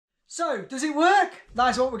So, does it work?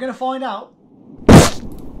 That is what we're going to find out.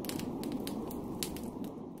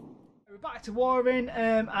 We're back to wiring,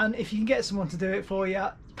 and if you can get someone to do it for you,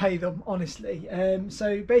 pay them, honestly.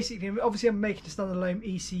 So basically, obviously I'm making a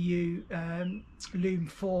standalone ECU loom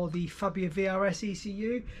for the Fabia VRS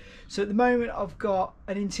ECU. So at the moment I've got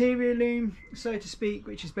an interior loom, so to speak,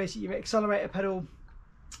 which is basically your accelerator pedal,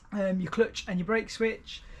 your clutch and your brake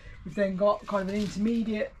switch. We've then got kind of an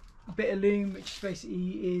intermediate bit of loom, which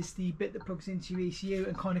basically is the bit that plugs into your ECU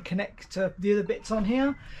and kind of connects to the other bits on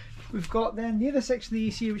here. We've got then the other section of the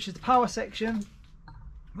ECU, which is the power section,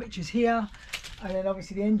 which is here, and then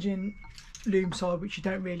obviously the engine loom side, which you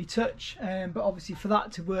don't really touch, but obviously for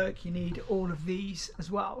that to work you need all of these as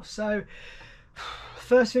well. So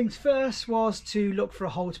first things first was to look for a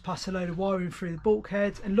hole to pass a load of wiring through the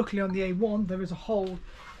bulkhead, and luckily on the A1 there is a hole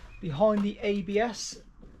behind the ABS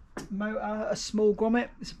motor, a small grommet.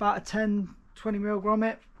 It's about a 10-20 mil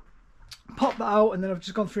grommet. Pop that out, and then I've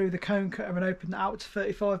just gone through the cone cutter and opened that out to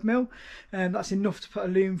 35 mil, and that's enough to put a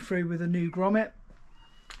loom through with a new grommet.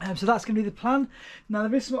 So that's going to be the plan. Now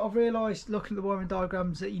there is what I've realised looking at the wiring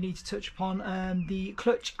diagrams that you need to touch upon. The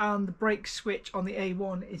clutch and the brake switch on the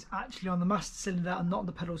A1 is actually on the master cylinder and not on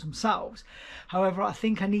the pedals themselves. However, I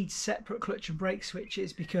think I need separate clutch and brake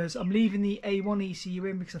switches because I'm leaving the A1 ECU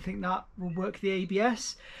in because I think that will work the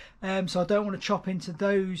ABS. So I don't want to chop into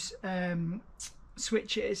those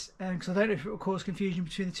switches, because I don't know if it will cause confusion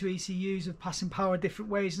between the two ECUs of passing power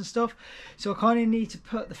different ways and stuff. So I kind of need to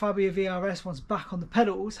put the Fabia VRS ones back on the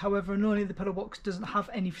pedals. However, annoyingly the pedal box doesn't have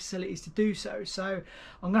any facilities to do so, so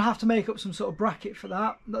I'm going to have to make up some sort of bracket for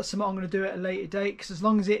that. That's something I'm going to do at a later date, because as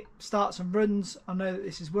long as it starts and runs I know that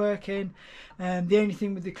this is working. The only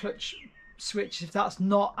thing with the clutch switch, if that's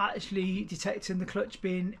not actually detecting the clutch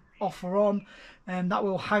being off or on, that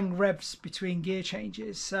will hang revs between gear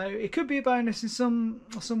changes. So it could be a bonus in some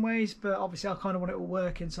ways, but obviously I kind of want it all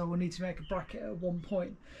working, so we'll need to make a bracket at one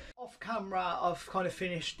point. Off camera I've kind of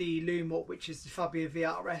finished the loom up, which is the Fabia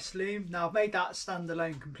VRS loom. Now I've made that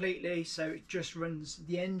standalone completely, so it just runs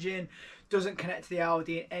the engine, doesn't connect to the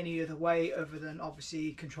Audi in any other way other than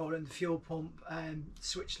obviously controlling the fuel pump and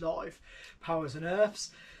switch live powers and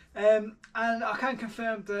earths. And I can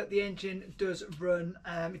confirm that the engine does run.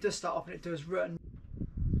 It does start up and it does run.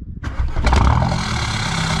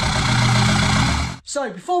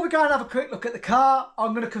 So before we go and have a quick look at the car,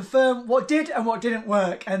 I'm going to confirm what did and what didn't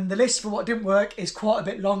work, and the list for what didn't work is quite a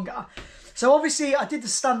bit longer. So obviously I did the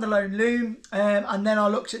standalone loom, and then I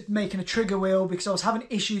looked at making a trigger wheel because I was having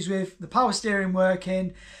issues with the power steering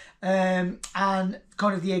working and kind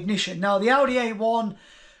of the ignition. Now the Audi A1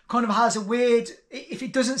 kind of has a weird, if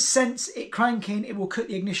it doesn't sense it cranking, it will cut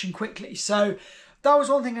the ignition quickly. So that was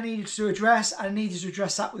one thing I needed to address, and I needed to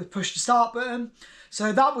address that with a push to start button.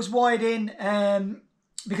 So that was wired in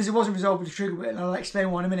because it wasn't resolved with the trigger wheel, and I'll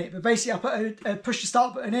explain why in a minute. But basically I put a push to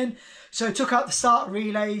start button in, so I took out the starter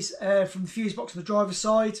relays from the fuse box on the driver's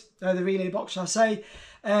side, the relay box shall I say,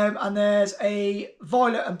 and there's a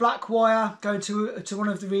violet and black wire going to one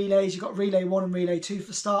of the relays. You've got relay 1 and relay 2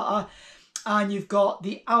 for starter. And you've got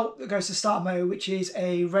the out that goes to start mode, which is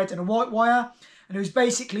a red and a white wire. And it was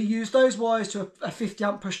basically used those wires to a 50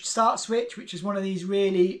 amp push to start switch, which is one of these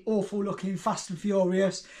really awful looking Fast and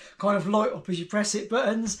Furious kind of light up as you press it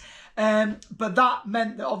buttons. But that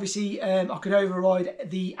meant that obviously I could override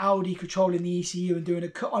the Audi controlling the ECU and doing a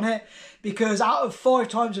cut on it, because out of 5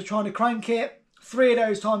 times of trying to crank it, 3 of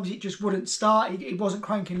those times it just wouldn't start. It wasn't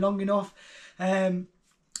cranking long enough.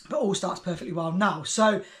 But all starts perfectly well now.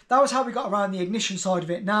 So that was how we got around the ignition side of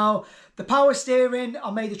it. Now the power steering I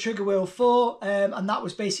made the trigger wheel for, and that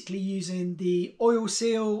was basically using the oil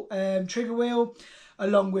seal trigger wheel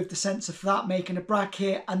along with the sensor for that, making a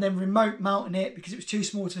bracket, and then remote mounting it because it was too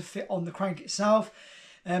small to fit on the crank itself.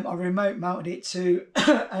 I remote mounted it to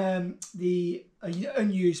the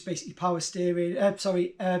unused basically power steering,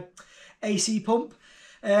 AC pump.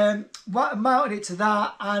 Mounted it to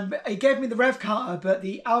that, and it gave me the rev counter, but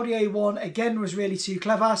the Audi A1 again was really too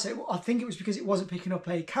clever. So I think it was because it wasn't picking up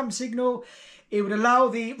a cam signal. It would allow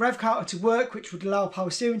the rev counter to work, which would allow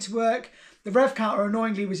power steering to work. The rev counter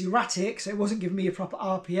annoyingly was erratic, so it wasn't giving me a proper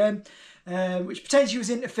RPM, which potentially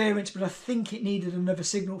was interference, but I think it needed another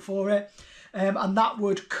signal for it. And that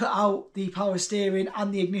would cut out the power steering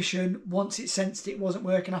and the ignition once it sensed it wasn't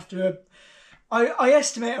working after I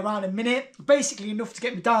estimate around a minute, basically enough to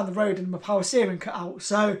get me down the road and my power steering cut out.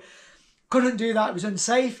 So couldn't do that, it was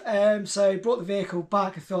unsafe. So brought the vehicle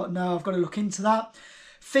back and thought, no, I've got to look into that.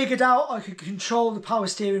 Figured out I could control the power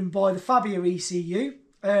steering by the Fabia ECU.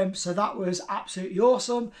 So that was absolutely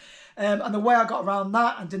awesome. And the way I got around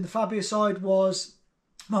that and did the Fabia side was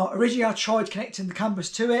Well, originally I tried connecting the CAN bus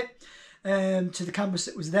to it, to the CAN bus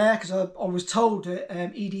that was there, because I was told that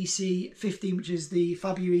EDC 15, which is the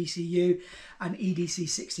Fabia ECU, and EDC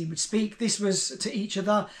 16 would speak. This was to each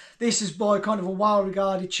other. This is by kind of a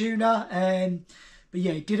well-regarded tuner, but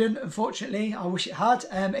yeah, it didn't, unfortunately. I wish it had.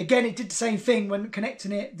 Again, it did the same thing when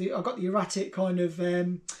connecting it. I got the erratic kind of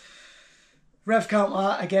rev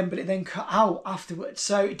counter again, but it then cut out afterwards,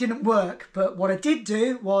 so it didn't work. But what I did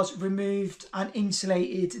do was removed and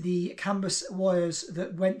insulated the CAN bus wires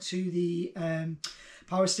that went to the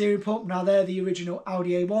power steering pump. Now they're the original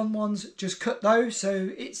Audi A1 ones, just cut those.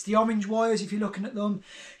 So it's the orange wires, if you're looking at them,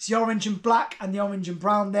 it's the orange and black and the orange and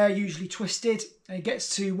brown. They're usually twisted, and it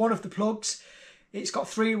gets to one of the plugs. It's got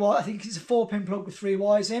 3 wires, I think it's a 4-pin plug with 3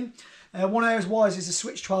 wires in. One of those wires is a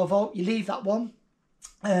switch 12 volt, you leave that one.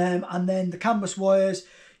 And then the CAN bus wires,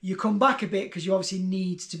 you come back a bit because you obviously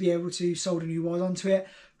need to be able to solder new wires onto it.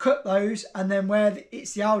 Cut those, and then where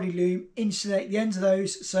it's the Audi loom, insulate the ends of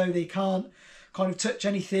those so they can't kind of touch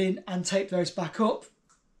anything, and tape those back up,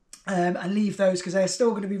 and leave those because they're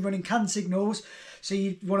still going to be running CAN signals, so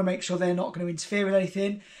you want to make sure they're not going to interfere with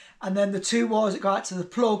anything. And then the 2 wires that go out to the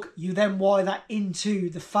plug, you then wire that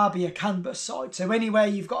into the Fabia CAN bus side. So anywhere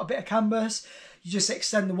you've got a bit of CAN bus, you just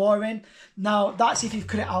extend the wiring. Now that's if you've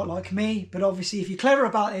cut it out like me, but obviously if you're clever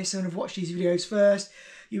about this and have watched these videos first,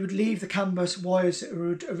 you would leave the CAN bus wires that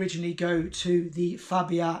would originally go to the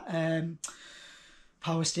Fabia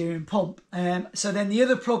power steering pump. So then the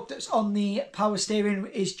other plug that's on the power steering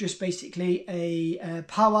is just basically a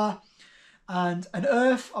power and an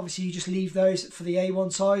earth. Obviously you just leave those for the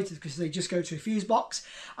A1 side because they just go to a fuse box,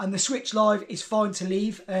 and the switch live is fine to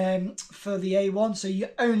leave for the A1, so you're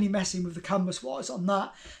only messing with the CAN bus wires on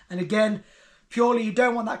that. And again, purely you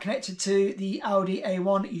don't want that connected to the Audi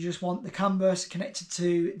A1, you just want the CAN bus connected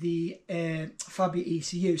to the Fabia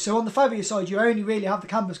ECU. So on the Fabia side you only really have the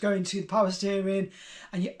CAN bus going to the power steering,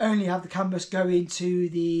 and you only have the CAN bus going to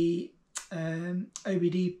the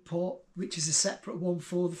OBD port, which is a separate one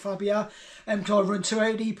for the Fabia. I run 2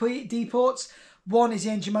 OBD ports. One is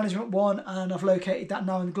the engine management one, and I've located that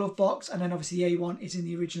now in the glove box, and then obviously the A1 is in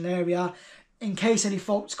the original area. In case any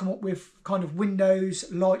faults come up with kind of windows,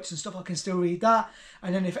 lights and stuff, I can still read that.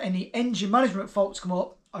 And then if any engine management faults come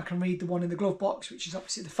up, I can read the one in the glove box, which is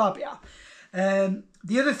obviously the Fabia.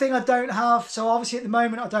 The other thing I don't have, so obviously at the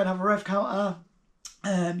moment I don't have a rev counter.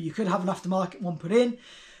 You could have an aftermarket one put in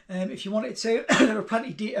if you wanted to. There are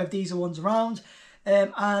plenty of diesel ones around.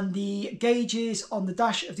 And the gauges on the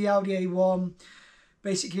dash of the Audi A1,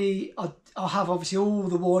 basically I'll have obviously all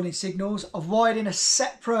the warning signals. I've wired in a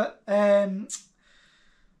separate, a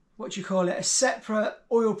separate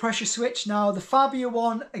oil pressure switch. Now the Fabia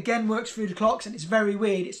one again works through the clocks, and it's very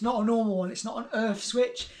weird. It's not a normal one, it's not an earth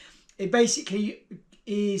switch. It basically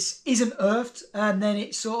isn't earthed, and then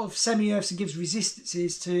it sort of semi-earths and gives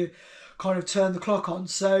resistances to kind of turn the clock on.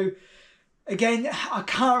 So again, I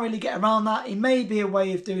can't really get around that. It may be a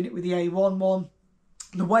way of doing it with the A1 one.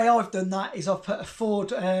 The way I've done that is I've put a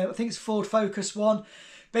Ford, I think it's a Ford Focus one.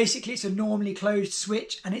 Basically it's a normally closed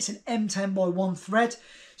switch, and it's an M10 by 1 thread.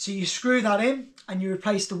 So you screw that in and you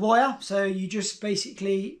replace the wire. So you just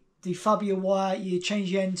basically, the Fabia wire, you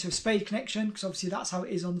change the end to a spade connection, because obviously that's how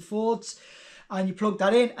it is on the Fords. And you plug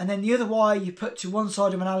that in, and then the other wire you put to one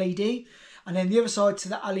side of an LED, and then the other side to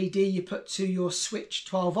the LED you put to your switch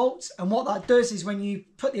 12 volts. And what that does is when you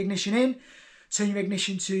put the ignition in, turn your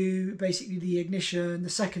ignition to basically the ignition, the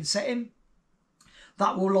second setting,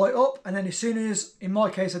 that will light up. And then as soon as, in my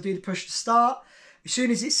case, I do the push to start, as soon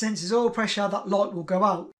as it senses oil pressure, that light will go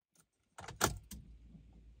out.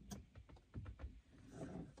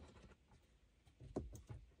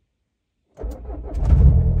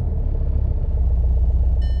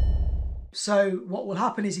 So what will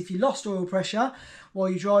happen is if you lost oil pressure while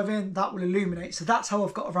you're driving, that will illuminate. So that's how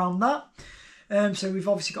I've got around that. So we've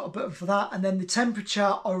obviously got a button for that. And then the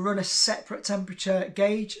temperature, I run a separate temperature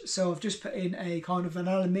gauge. So I've just put in a kind of an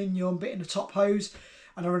aluminium bit in the top hose,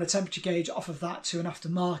 and I run a temperature gauge off of that to an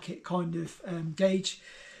aftermarket kind of gauge.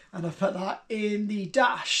 And I've put that in the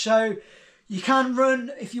dash. So you can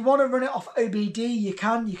run, if you want to run it off OBD, you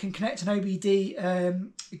can connect an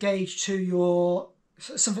OBD gauge to your,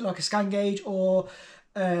 something like a scan gauge, or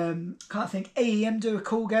kind of think AEM do a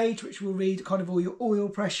cool gauge, which will read kind of all your oil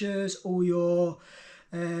pressures, all your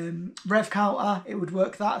rev counter. It would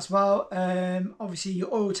work that as well. Obviously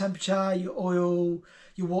your oil temperature, your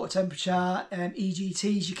water temperature,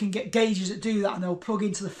 EGTs. You can get gauges that do that, and they'll plug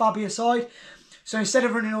into the Fabia side. So instead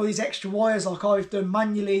of running all these extra wires like I've done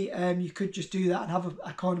manually, you could just do that and have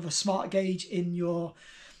a kind of a smart gauge in your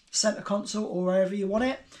center console or wherever you want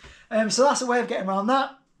it. So that's a way of getting around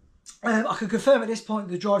that. I can confirm at this point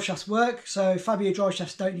that the drive shafts work. So Fabia drive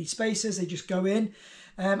shafts don't need spacers, they just go in.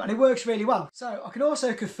 And it works really well. So I can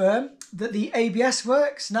also confirm that the ABS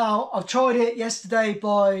works. Now, I've tried it yesterday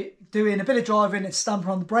by doing a bit of driving and stamping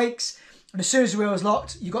on the brakes. And as soon as the wheel is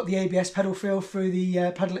locked, you've got the ABS pedal feel through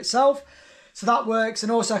the pedal itself. So that works.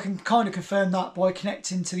 And also I can kind of confirm that by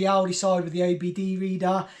connecting to the Audi side with the ABD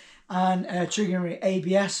reader and triggering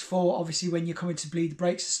ABS for obviously when you're coming to bleed the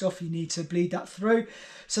brakes and stuff, you need to bleed that through.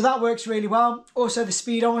 So that works really well. Also the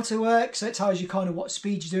speedometer works, so it tells you kind of what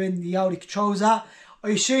speed you're doing, the Audi controls that. I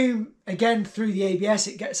assume, again, through the ABS,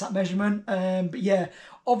 it gets that measurement. But yeah,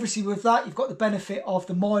 obviously with that, you've got the benefit of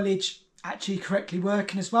the mileage actually correctly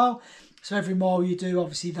working as well. So every mile you do,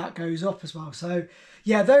 obviously that goes up as well. So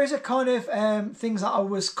yeah, those are kind of things that I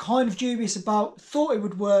was kind of dubious about, thought it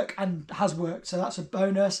would work and has worked. So that's a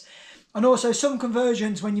bonus. And also some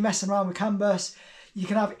conversions, when you're messing around with CAN bus, you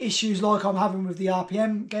can have issues like I'm having with the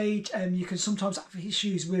RPM gauge, and you can sometimes have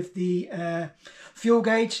issues with the fuel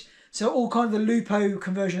gauge. So all kind of the Lupo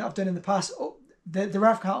conversion I've done in the past, the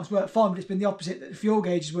rev count has worked fine, but it's been the opposite, that the fuel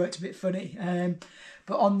gauge has worked a bit funny.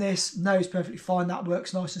 But on this, no, it's perfectly fine. That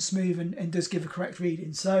works nice and smooth and does give a correct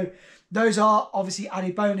reading. So those are obviously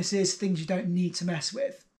added bonuses, things you don't need to mess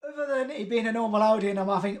with. Other than it being a normal Audi and I'm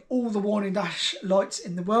having all the warning dash lights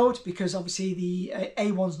in the world, because obviously the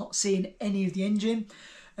A1's not seeing any of the engine,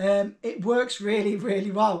 it works really,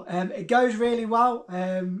 really well. It goes really well.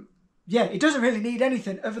 Yeah, it doesn't really need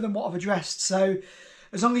anything other than what I've addressed. So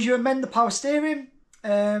as long as you amend the power steering,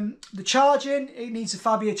 the charging, it needs a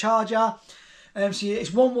Fabia charger. So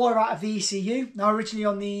it's one wire out of the ECU. Now originally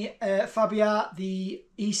on the Fabia, the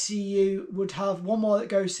ECU would have one wire that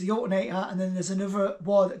goes to the alternator, and then there's another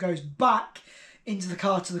wire that goes back into the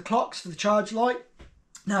car to the clocks for the charge light.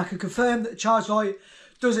 Now I can confirm that the charge light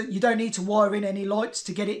you don't need to wire in any lights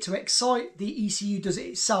to get it to excite. The ECU does it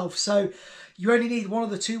itself. So you only need one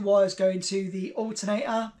of the two wires going to the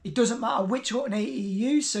alternator. It doesn't matter which alternator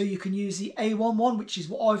you use, so you can use the A1 one, which is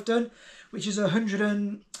what I've done, which is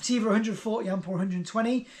it's either 140 amp or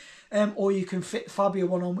 120, or you can fit the Fabia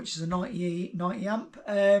one on, which is a 90 amp.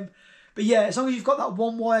 But yeah, as long as you've got that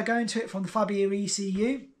one wire going to it from the Fabia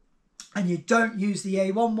ECU, and you don't use the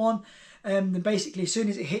A1 one, then basically as soon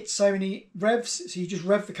as it hits so many revs, so you just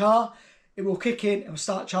rev the car, it will kick in, it will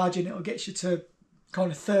start charging, it will get you to kind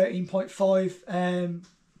of 13.5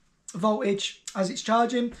 voltage as it's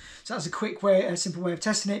charging. So that's a simple way of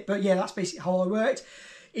testing it. But yeah, that's basically how I worked.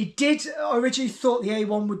 I originally thought the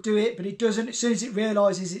A1 would do it, but it doesn't. As soon as it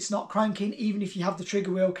realises it's not cranking, even if you have the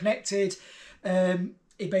trigger wheel connected,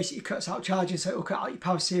 it basically cuts out charging. So it will cut out your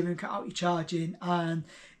power steering, cut out your charging, and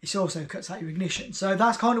it also cuts out your ignition. So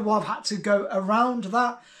that's kind of why I've had to go around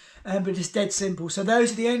that, but it's dead simple. So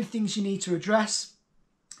those are the only things you need to address.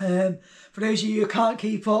 For those of you who can't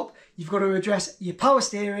keep up, you've got to address your power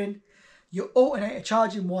steering, your alternator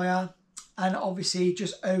charging wire, and obviously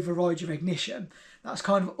just override your ignition. That's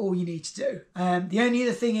kind of all you need to do. The only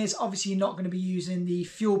other thing is obviously you're not going to be using the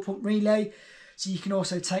fuel pump relay, so you can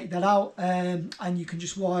also take that out, and you can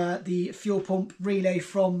just wire the fuel pump relay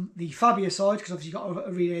from the Fabia side, because obviously you've got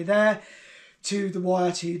a relay there, to the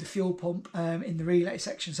wire to the fuel pump in the relay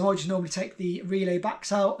section. So I just normally take the relay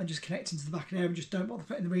backs out and just connect into the back of there, and just don't bother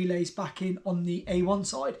putting the relays back in on the A1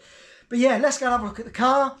 side. But yeah, let's go and have a look at the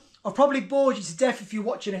car. I've probably bored you to death if you're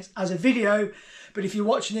watching this as a video, but if you're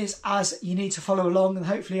watching this as you need to follow along, and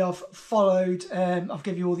hopefully I've followed, I've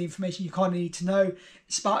given you all the information you kind of need to know,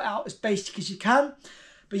 spell it out as basic as you can.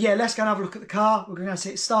 But yeah, let's go and have a look at the car. We're going to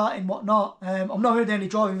see it starting, whatnot. I'm not going to do any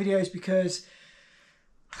driving videos because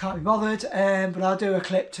I can't be bothered, but I'll do a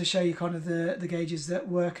clip to show you kind of the gauges that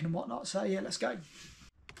work and whatnot. So yeah, let's go.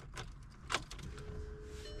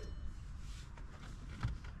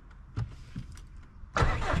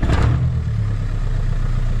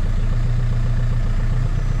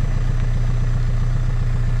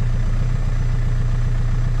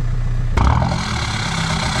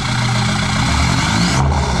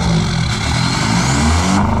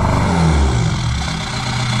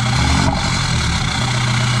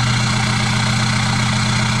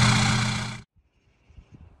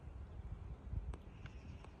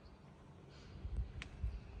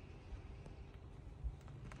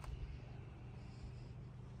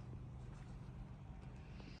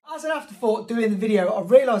 As an afterthought doing the video, I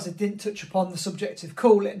realised I didn't touch upon the subject of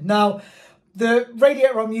cooling. Now, the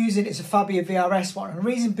radiator I'm using is a Fabia VRS one, and the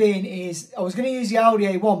reason being is I was going to use the Audi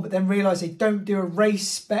A1, but then realised they don't do a race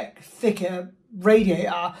spec thicker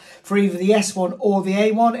radiator for either the S1 or the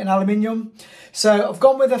A1 in aluminium. So I've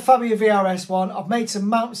gone with a Fabia VRS one. I've made some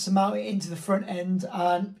mounts to mount it into the front end,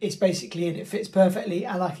 and it's basically in. It fits perfectly,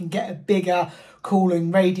 and I can get a bigger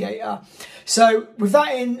cooling radiator. So with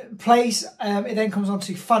that in place, it then comes on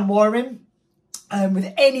to fan wiring.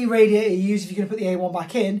 With any radiator you use, if you're going to put the A1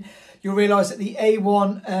 back in, you'll realise that the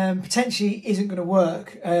A1 potentially isn't going to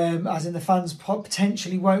work, as in the fans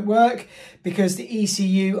potentially won't work, because the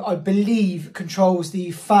ECU, I believe, controls the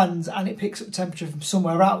fans and it picks up temperature from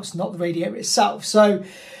somewhere else, not the radiator itself. So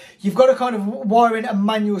you've got to kind of wire in a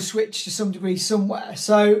manual switch to some degree somewhere.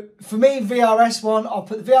 So for me, VRS one, I'll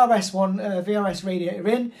put the VRS radiator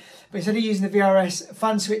in, but instead of using the VRS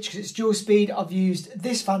fan switch because it's dual speed, I've used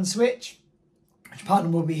this fan switch, which partner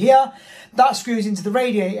will be here. That screws into the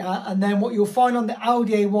radiator, and then what you'll find on the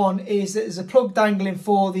Audi A1 is that there's a plug dangling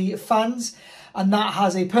for the fans, and that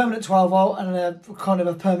has a permanent 12 volt and a kind of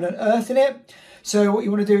a permanent earth in it. So what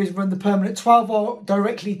you want to do is run the permanent 12 volt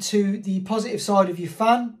directly to the positive side of your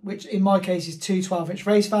fan, which in my case is two 12-inch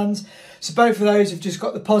race fans. So both of those have just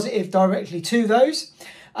got the positive directly to those.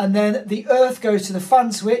 And then the earth goes to the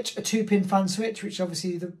fan switch, a 2-pin fan switch, which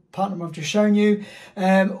obviously the partner I've just shown you.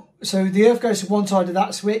 So the earth goes to one side of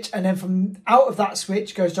that switch, and then from out of that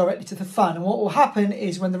switch goes directly to the fan. And what will happen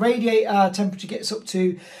is when the radiator temperature gets up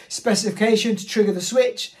to specification to trigger the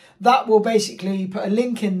switch, that will basically put a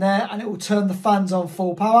link in there and it will turn the fans on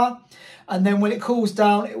full power. And then when it cools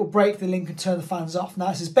down, it will break the link and turn the fans off.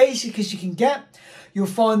 Now, it's as basic as you can get. You'll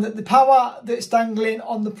find that the power that's dangling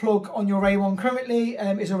on the plug on your A1 currently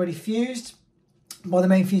is already fused by the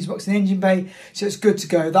main fuse box in the engine bay, so it's good to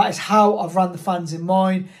go. That is how I've run the fans in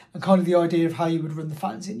mine, and kind of the idea of how you would run the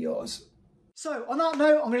fans in yours. So on that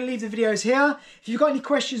note, I'm going to leave the videos here. If you've got any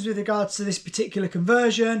questions with regards to this particular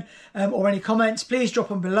conversion or any comments, please drop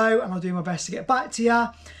them below and I'll do my best to get back to you.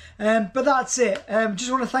 But that's it.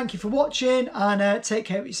 Just want to thank you for watching, and take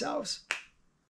care of yourselves.